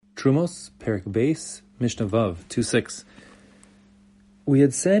Terumos Mishna 2:6. We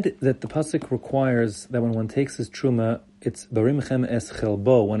had said that the pasuk requires that when one takes his truma, it's barimchem es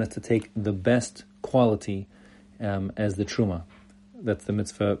chelbo, one has to take the best quality as the truma. That's the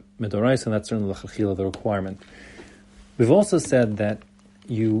mitzvah midorais, and that's certainly the requirement. We've also said that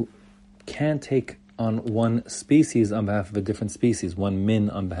you can't take on one species on behalf of a different species, one min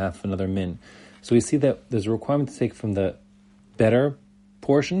on behalf of another min. So we see that there's a requirement to take from the better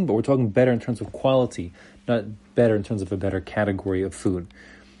portion, but we're talking better in terms of quality, not better in terms of a better category of food.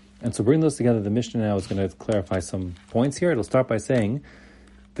 And so bring those together, the Mishnah now is going to clarify some points here. It'll start by saying,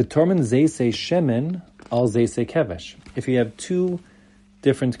 V'tormen zeisei shemen al zeisei kevesh. If you have two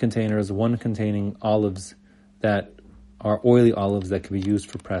different containers, one containing olives that are oily olives that can be used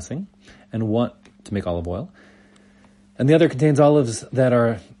for pressing, and one to make olive oil, and the other contains olives that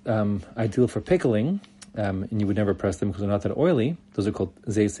are ideal for pickling, and you would never press them because they're not that oily. Those are called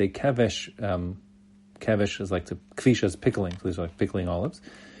zeisei kevesh. Kevesh is like kvisha is pickling, so these are like pickling olives.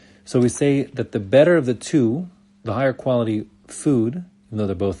 So we say that the better of the two, the higher quality food, even though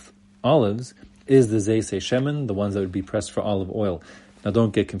they're both olives, is the zeisei shemen, the ones that would be pressed for olive oil. Now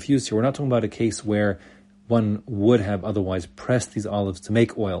don't get confused here. We're not talking about a case where one would have otherwise pressed these olives to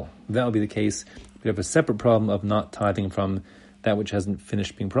make oil. If that would be the case, we have a separate problem of not tithing from that which hasn't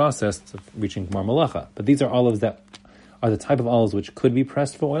finished being processed, reaching Gmar Malacha. But these are olives that are the type of olives which could be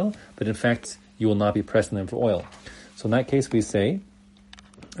pressed for oil, but in fact, you will not be pressing them for oil. So in that case, we say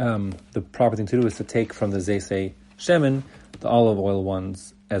the proper thing to do is to take from the zeisei shemen, the olive oil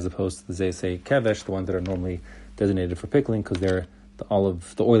ones, as opposed to the zeisei kevesh, the ones that are normally designated for pickling, because the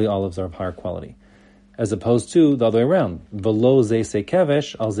oily olives are of higher quality. As opposed to the other way around, velo zeisei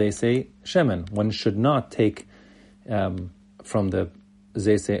kevesh al zeisei shemen. One should not take from the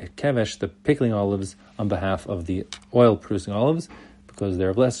zeisei kevesh, the pickling olives, on behalf of the oil-producing olives, because they're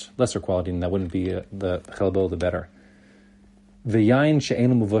of lesser quality, and that wouldn't be the chelbo, the better. V'yayin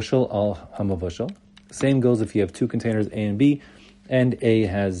she'enu muvushal al hamavushal. Same goes if you have two containers, A and B, and A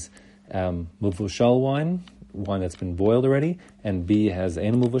has muvushal wine that's been boiled already, and B has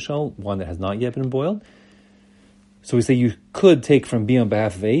enu muvushal, wine that has not yet been boiled. So we say you could take from B on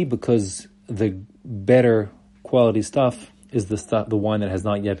behalf of A because the better quality stuff is the wine that has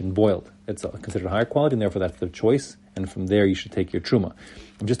not yet been boiled. It's considered higher quality, and therefore that's the choice. And from there, you should take your truma.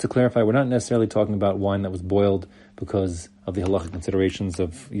 And just to clarify, we're not necessarily talking about wine that was boiled because of the halachic considerations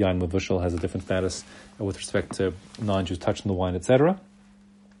of yain mavushal has a different status with respect to non-Jews touching the wine, etc.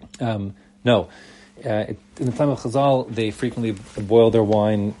 No. In the time of Chazal, they frequently boil their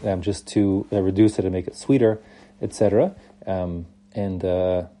wine just to reduce it and make it sweeter, etc.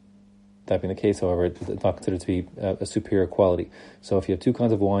 That being the case, however, it's not considered to be a superior quality. So if you have two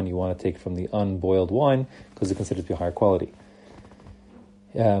kinds of wine, you want to take from the unboiled wine because it's considered to be higher quality.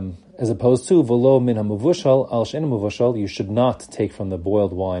 As opposed to velo min hamuvushal al she'enu muvushal, you should not take from the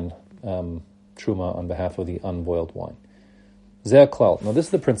boiled wine truma on behalf of the unboiled wine. Zeh klal. Now this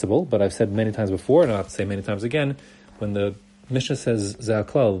is the principle, but I've said many times before, and I'll have to say many times again, when the Mishnah says zeh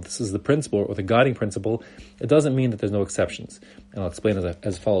klal, this is the principle or the guiding principle, it doesn't mean that there's no exceptions. And I'll explain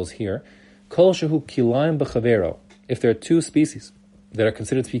as follows here. Kol shehu kilaim b'chavero. If there are two species that are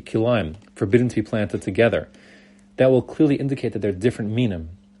considered to be kilaim, forbidden to be planted together, that will clearly indicate that they're different minim,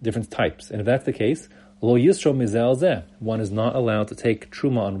 different types. And if that's the case, lo yisro mizel zeh, one is not allowed to take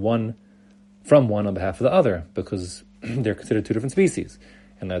truma from one on behalf of the other, because they're considered two different species.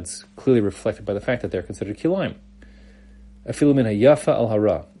 And that's clearly reflected by the fact that they're considered kilaim. Afilu min hayafa al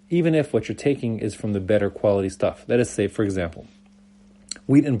hara, even if what you're taking is from the better quality stuff. That is, say, for example,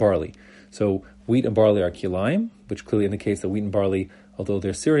 wheat and barley. So wheat and barley are kilaim, which clearly indicates that wheat and barley, although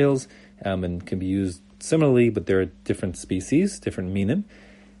they're cereals and can be used similarly, but they're different species, different minim,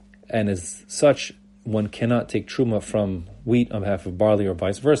 and as such, one cannot take truma from wheat on behalf of barley or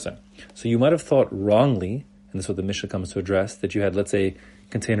vice versa. So you might have thought wrongly, and this is what the Mishnah comes to address, that you had, let's say,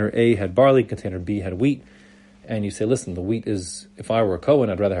 container A had barley, container B had wheat, and you say, listen, the wheat is, if I were a Kohen,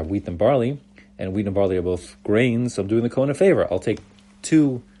 I'd rather have wheat than barley, and wheat and barley are both grains, so I'm doing the Kohen a favor. I'll take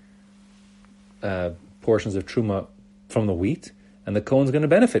two portions of truma from the wheat, and the Kohen's going to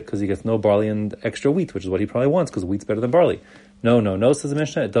benefit because he gets no barley and extra wheat, which is what he probably wants because wheat's better than barley. No, says the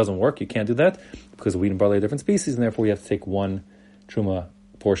Mishnah, it doesn't work. You can't do that because wheat and barley are different species, and therefore you have to take one truma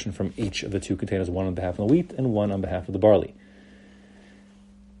portion from each of the two containers, one on behalf of the wheat and one on behalf of the barley.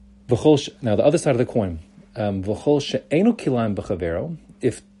 Now, the other side of the coin,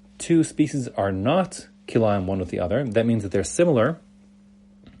 if two species are not kilayim one with the other, that means that they're similar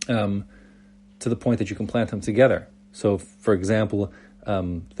to the point that you can plant them together. So, for example,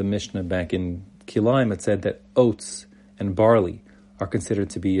 the Mishnah back in Kilayim, it said that oats and barley are considered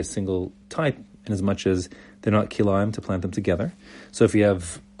to be a single type in as much as they're not kilaim to plant them together. So if you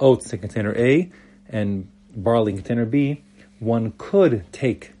have oats in container A and barley in container B, one could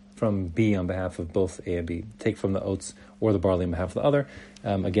take from B on behalf of both A and B, take from the oats or the barley on behalf of the other.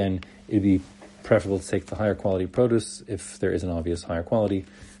 Again, it'd be preferable to take the higher quality produce if there is an obvious higher quality.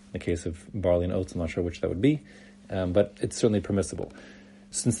 In the case of barley and oats, I'm not sure which that would be, but it's certainly permissible.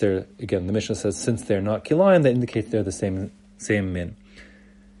 Since they're, again, the Mishnah says, since they're not kilayim, that indicates they're the same min.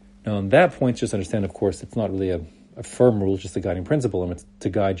 Now, on that point, just understand, of course, it's not really a firm rule, just a guiding principle, and it's to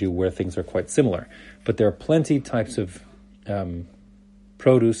guide you where things are quite similar. But there are plenty types of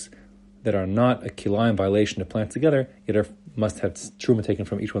produce that are not a kilayim violation to plant together, yet must have truma taken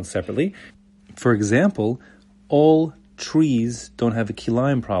from each one separately. For example, all trees don't have a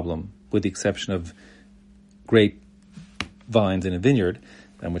kilayim problem, with the exception of grape vines in a vineyard,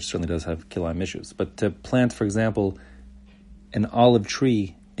 which certainly does have kilayim issues. But to plant, for example, an olive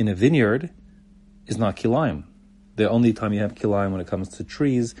tree in a vineyard is not kilayim. The only time you have kilayim when it comes to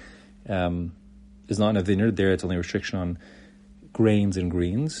trees is not in a vineyard. There, it's only a restriction on grains and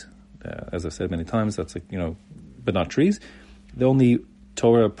greens. As I've said many times, that's but not trees. The only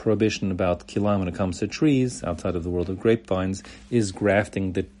Torah prohibition about kilayim when it comes to trees, outside of the world of grapevines, is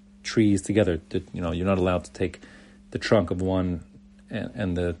grafting the trees together. You're not allowed to take the trunk of one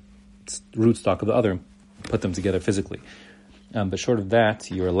and the rootstock of the other, put them together physically. But short of that,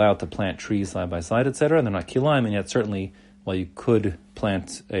 you're allowed to plant trees side by side, etc., and they're not kilayim, and yet certainly, while you could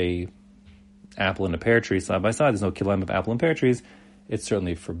plant a apple and a pear tree side by side, there's no kilayim of apple and pear trees, it's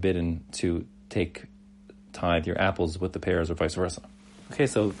certainly forbidden to tithe your apples with the pears or vice versa. Okay,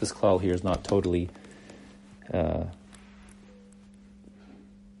 so this klal here is not totally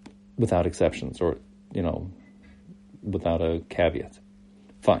without exceptions, or, without a caveat.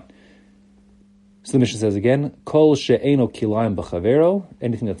 Fine. So the Mishnah says again, Kol she'eno kilayim b'chavero,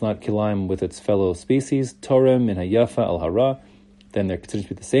 anything that's not kilayim with its fellow species, torem min hayafa al hara, then they're considered to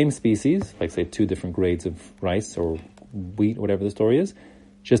be the same species, like say 2 different grades of rice or wheat, whatever the story is.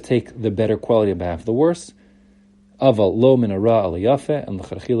 Just take the better quality on behalf of the worse. Aval lo min hara al yafe, and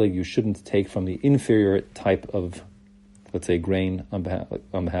l'chadchila you shouldn't take from the inferior type of, let's say, grain on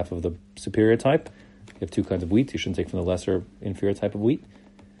behalf of the superior type. You have 2 kinds of wheat, you shouldn't take from the lesser inferior type of wheat.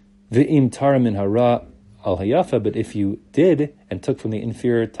 V'im tara min hara al hayafa, but if you did and took from the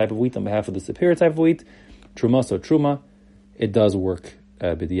inferior type of wheat on behalf of the superior type of wheat, truma so truma, it does work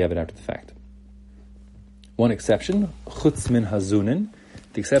b'diavad after the fact. One exception, chutz min hazunin.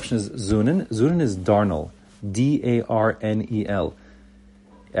 The exception is zunin. Zunin is darnel, D-A-R-N-E-L.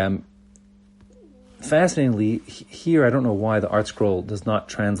 Fascinatingly, here I don't know why the art scroll does not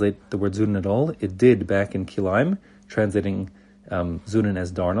translate the word zunin at all. It did back in kilayim, translating zunin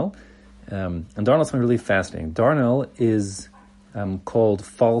as darnel. And darnel is something really fascinating. Darnel is called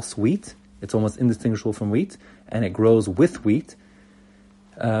false wheat. It's almost indistinguishable from wheat, and it grows with wheat.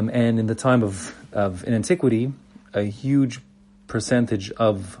 And in the time in antiquity, a huge percentage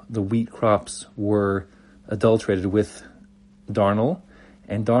of the wheat crops were adulterated with darnel,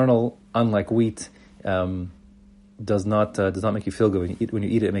 and darnel, unlike wheat, does not make you feel good. When you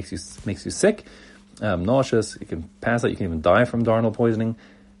eat it, it makes you sick, nauseous. You can pass out. You can even die from darnel poisoning.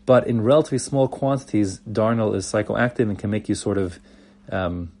 But in relatively small quantities, darnel is psychoactive and can make you sort of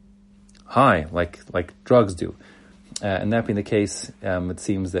high, like drugs do. And that being the case, it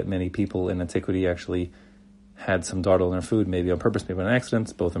seems that many people in antiquity actually had some darnel in their food, maybe on purpose, maybe on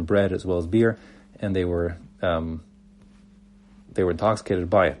accident, both in bread as well as beer, and they were intoxicated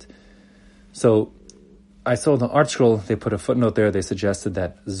by it. So I saw in the art scroll, they put a footnote there. They suggested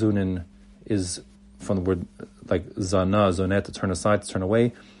that zunin is from the word like zana, zonet, to turn aside, to turn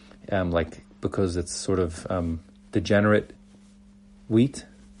away, because it's sort of degenerate wheat.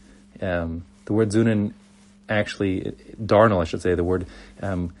 The word zunin, actually, darnel, I should say, the word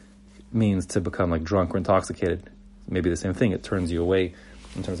means to become like drunk or intoxicated. Maybe the same thing. It turns you away,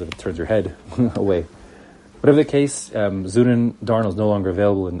 in terms of it turns your head away. Whatever the case, zunin darnel is no longer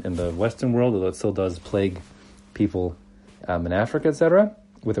available in the Western world, although it still does plague people in Africa, etc.,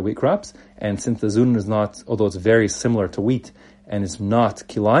 with their wheat crops. And since the zunin is not, although it's very similar to wheat, and it's not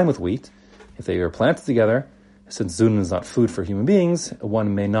kilayim with wheat, if they are planted together, since zunin is not food for human beings,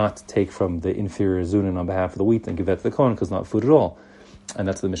 one may not take from the inferior zunin on behalf of the wheat and give that to the kohen, because it's not food at all. And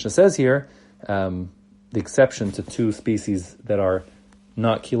that's what the Mishnah says here. The exception to 2 species that are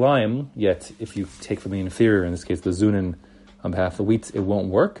not kilayim, yet if you take from the inferior, in this case the zunin on behalf of the wheat, it won't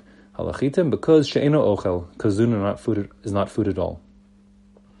work. Halachitim, because she'eno ochel, because zunin is not food at all.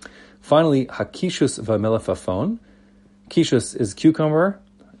 Finally, hakishus v'melefafon. Kishus is cucumber.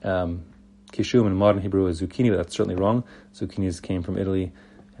 kishum in modern Hebrew is zucchini, but that's certainly wrong. Zucchinis came from Italy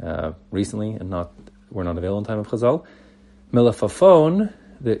recently and were not available in time of Chazal. Melafafon,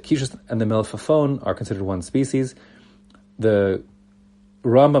 the kishus and the melafafon are considered one species. The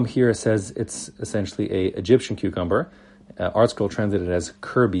Rambam here says it's essentially a Egyptian cucumber. ArtScroll translated it as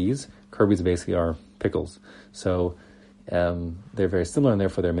Kirby's. Kirby's basically are pickles. So they're very similar, and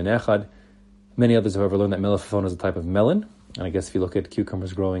therefore they're minechad. Many others, however, learned that melafafon is a type of melon. And I guess if you look at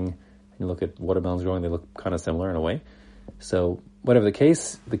cucumbers growing and you look at watermelons growing, they look kind of similar in a way. So whatever the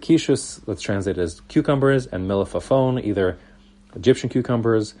case, the kishus, let's translate it as cucumbers, and melafafon, either Egyptian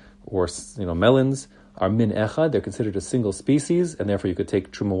cucumbers or melons, are min echad. They're considered a single species, and therefore you could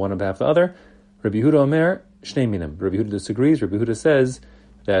take truma one on behalf of the other. Rabbi Yehuda Omer, shnei minim. Rabbi Yehuda disagrees. Rabbi Yehuda says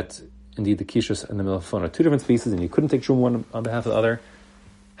that indeed the kishus and the melafafon are two different species, and you couldn't take truma one on behalf of the other.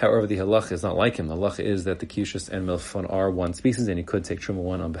 However, the halacha is not like him. The halacha is that the kishus and melafafon are one species, and you could take truma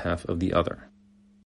one on behalf of the other.